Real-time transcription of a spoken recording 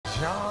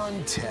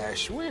John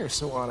Tesh, we are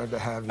so honored to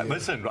have you.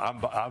 Listen,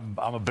 I'm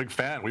a big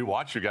fan. We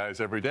watch you guys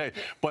every day.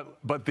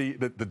 But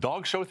the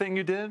dog show thing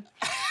you did.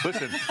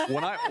 Listen,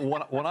 when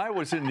I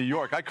was in New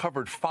York, I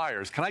covered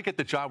fires. Can I get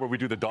the job where we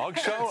do the dog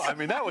show? I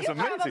mean, that was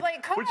amazing. Probably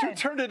could. But you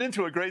turned it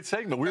into a great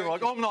segment. We were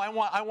like, oh no,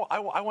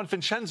 I want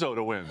Vincenzo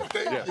to win.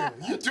 Thank you.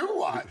 You do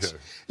watch.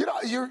 You know,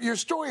 your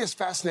story is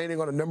fascinating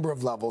on a number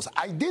of levels.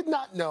 I did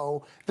not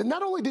know that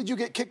not only did you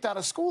get kicked out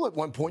of school at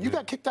one point, you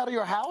got kicked out of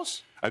your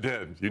house. I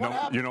did. You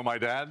know my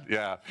dad?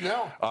 Yeah.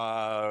 No.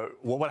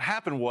 Well, what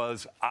happened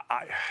was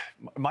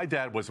my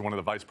dad was one of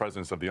the vice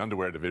presidents of the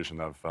underwear division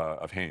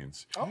of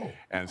Hanes. Oh.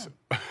 And so,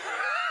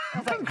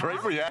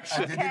 great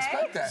reaction. I didn't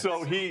expect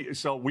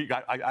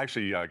that. I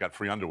actually got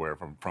free underwear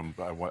from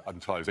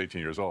until I was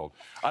 18 years old.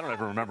 I don't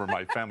ever remember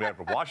my family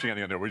ever washing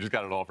any underwear. We just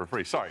got it all for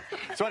free. Sorry.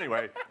 So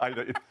anyway,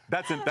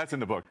 that's in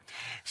the book.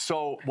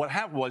 So what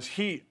happened was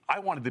I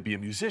wanted to be a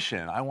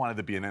musician. I wanted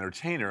to be an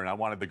entertainer, and I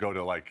wanted to go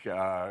to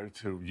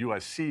to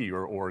USC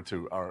or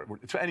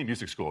to any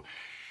music school.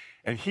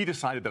 And he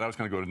decided that I was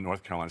going to go to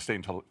North Carolina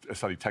State and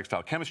study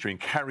textile chemistry and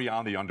carry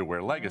on the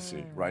underwear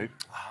legacy, right?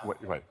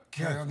 Right.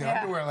 Carry on the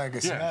underwear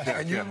legacy. Yeah.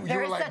 And you there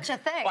were is like, such a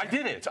thing. I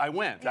did it. I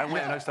went and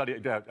I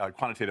studied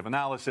quantitative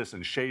analysis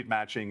and shade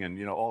matching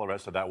and all the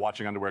rest of that.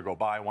 Watching underwear go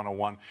by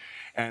 101,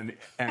 and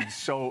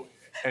so.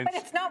 But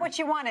it's not what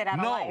you wanted out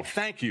of life. No,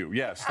 thank you.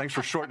 Yes, thanks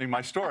for shortening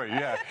my story.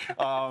 Yeah.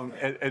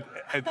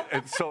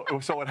 So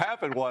what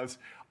happened was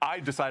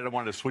I decided I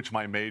wanted to switch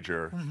my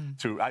major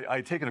to. I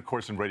had taken a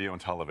course in radio and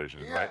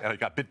television, right? And I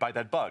got bit by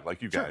that bug,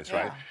 like you guys,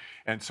 right?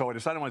 And so I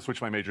decided I wanted to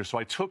switch my major. So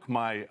I took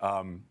my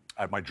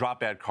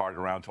drop ad card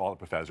around to all the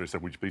professors. I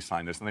said, "Would you please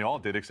sign this?" And they all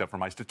did, except for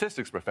my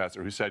statistics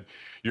professor, who said,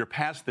 "You're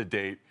past the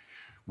date.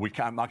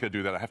 I'm not going to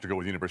do that. I have to go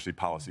with university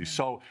policy."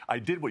 So I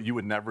did what you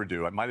would never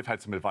do. I might have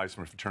had some advice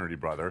from a fraternity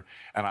brother,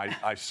 and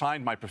I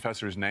signed my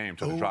professor's name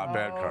to the drop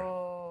ad card.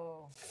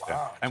 wow.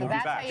 Yeah. And So we'll be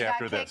that's back how you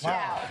after got this. kicked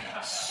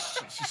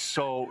out.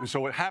 So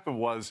what happened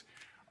was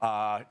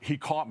he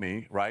caught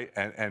me, right,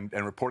 and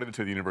reported it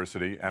to the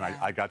university, and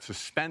I got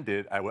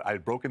suspended. I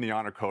had broken the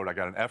honor code. I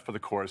got an F for the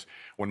course.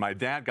 When my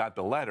dad got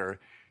the letter,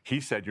 he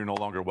said, "You're no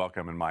longer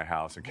welcome in my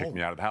house," and kicked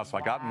me out of the house. So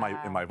I got in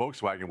my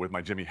Volkswagen with my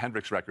Jimi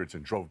Hendrix records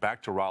and drove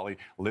back to Raleigh,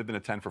 lived in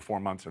a tent for 4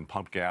 months, and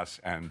pumped gas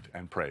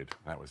and prayed.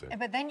 That was it.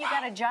 But then you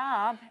got a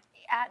job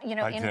at, in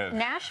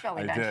Nashville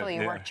eventually.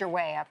 You worked your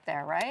way up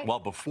there, right? Well,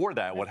 before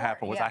that, what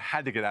happened was I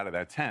had to get out of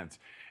that tent.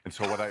 And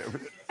so what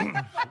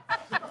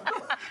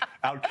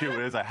out cue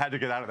is I had to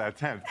get out of that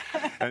tent.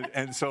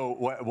 And so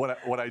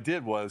what I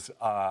did was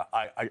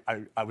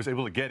I was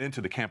able to get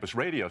into the campus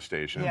radio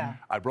station. Yeah.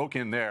 I broke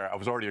in there. I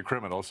was already a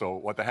criminal, so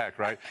what the heck,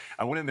 right?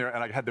 I went in there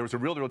and there was a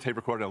reel-to-reel tape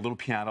recorder, and a little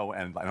piano,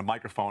 and a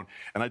microphone,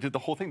 and I did the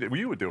whole thing that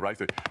you would do, right?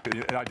 So,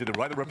 and I did the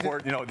weather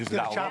report, just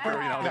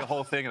the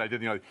whole thing, and I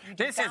did,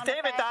 this is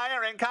David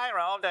Dyer in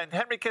Cairo, and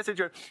Henry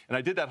Kissinger, and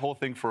I did that whole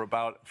thing for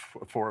about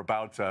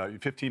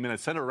 15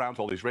 minutes, sent it around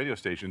to all these radio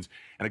stations.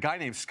 And a guy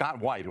named Scott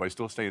White, who I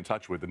still stay in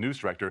touch with, the news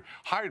director,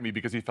 hired me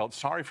because he felt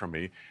sorry for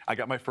me. I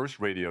got my first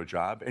radio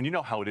job. And you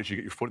know how it is. You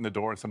get your foot in the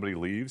door and somebody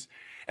leaves.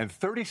 And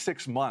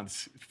 36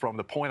 months from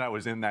the point I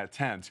was in that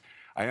tent,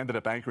 I ended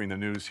up anchoring the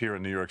news here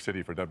in New York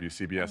City for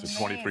WCBS at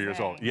 23 years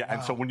old. Yeah,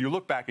 and so when you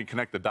look back and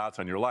connect the dots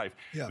on your life,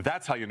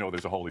 that's how you know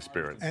there's a Holy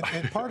Spirit.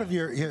 And part of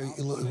your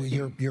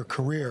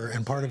career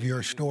and part of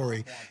your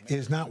story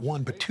is not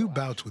one but two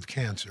bouts with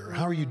cancer.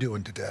 How are you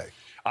doing today?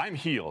 I'm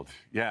healed,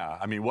 yeah.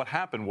 I mean, what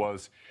happened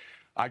was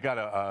I got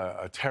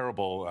a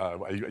terrible,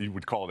 you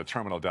would call it a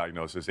terminal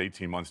diagnosis,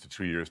 18 months to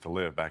 2 years to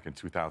live back in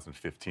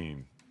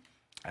 2015.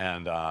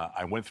 And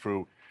I went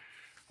through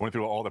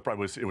all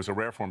it was a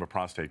rare form of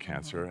prostate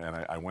cancer, and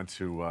I went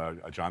to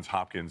Johns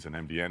Hopkins and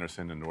MD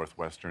Anderson and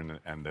Northwestern,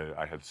 and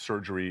I had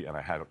surgery, and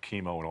I had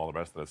chemo and all the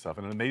rest of that stuff,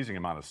 and an amazing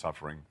amount of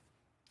suffering.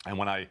 And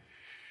when I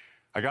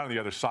got on the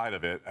other side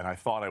of it, and I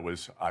thought I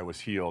was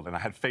healed, and I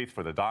had faith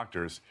for the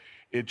doctors,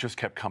 it just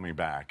kept coming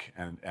back.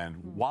 And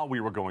while we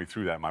were going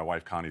through that, my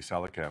wife, Connie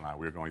Selica, and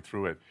we were going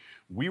through it,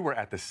 we were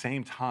at the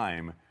same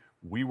time,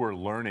 we were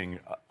learning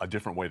a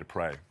different way to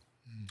pray.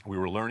 We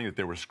were learning that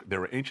there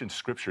were ancient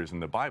scriptures in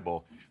the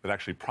Bible that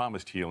actually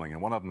promised healing.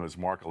 And one of them was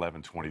Mark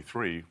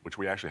 11:23, which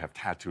we actually have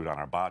tattooed on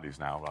our bodies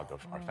now,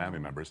 our family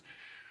members.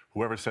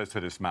 Whoever says to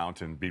this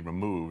mountain, be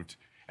removed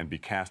and be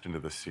cast into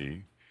the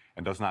sea,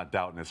 and does not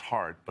doubt in his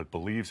heart, but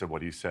believes that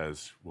what he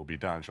says will be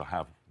done, shall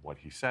have what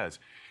he says.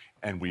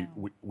 And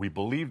we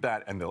believe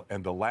that,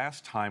 and the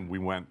last time we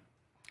went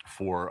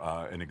for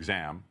an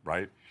exam,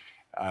 right,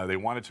 they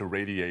wanted to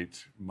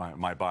radiate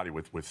my body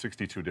with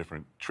 62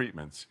 different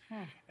treatments.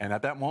 And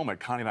at that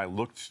moment, Connie and I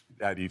looked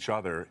at each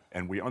other,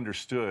 and we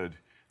understood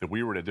that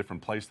we were at a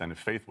different place then, if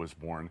faith was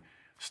born.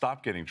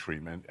 Stopped getting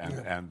treatment,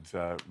 and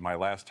my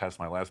last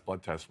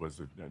blood test was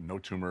no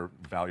tumor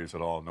values at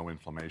all, no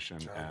inflammation.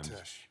 John and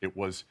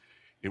Tesh.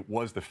 it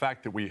was the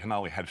fact that we not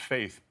only had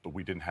faith, but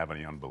we didn't have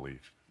any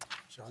unbelief.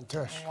 John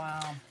Tesh. Wow.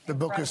 The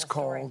book is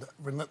Incredible story. called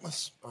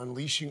Relentless,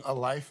 Unleashing a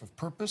Life of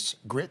Purpose,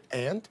 Grit,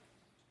 and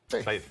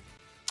Faith. Faith.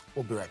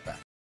 We'll be right back.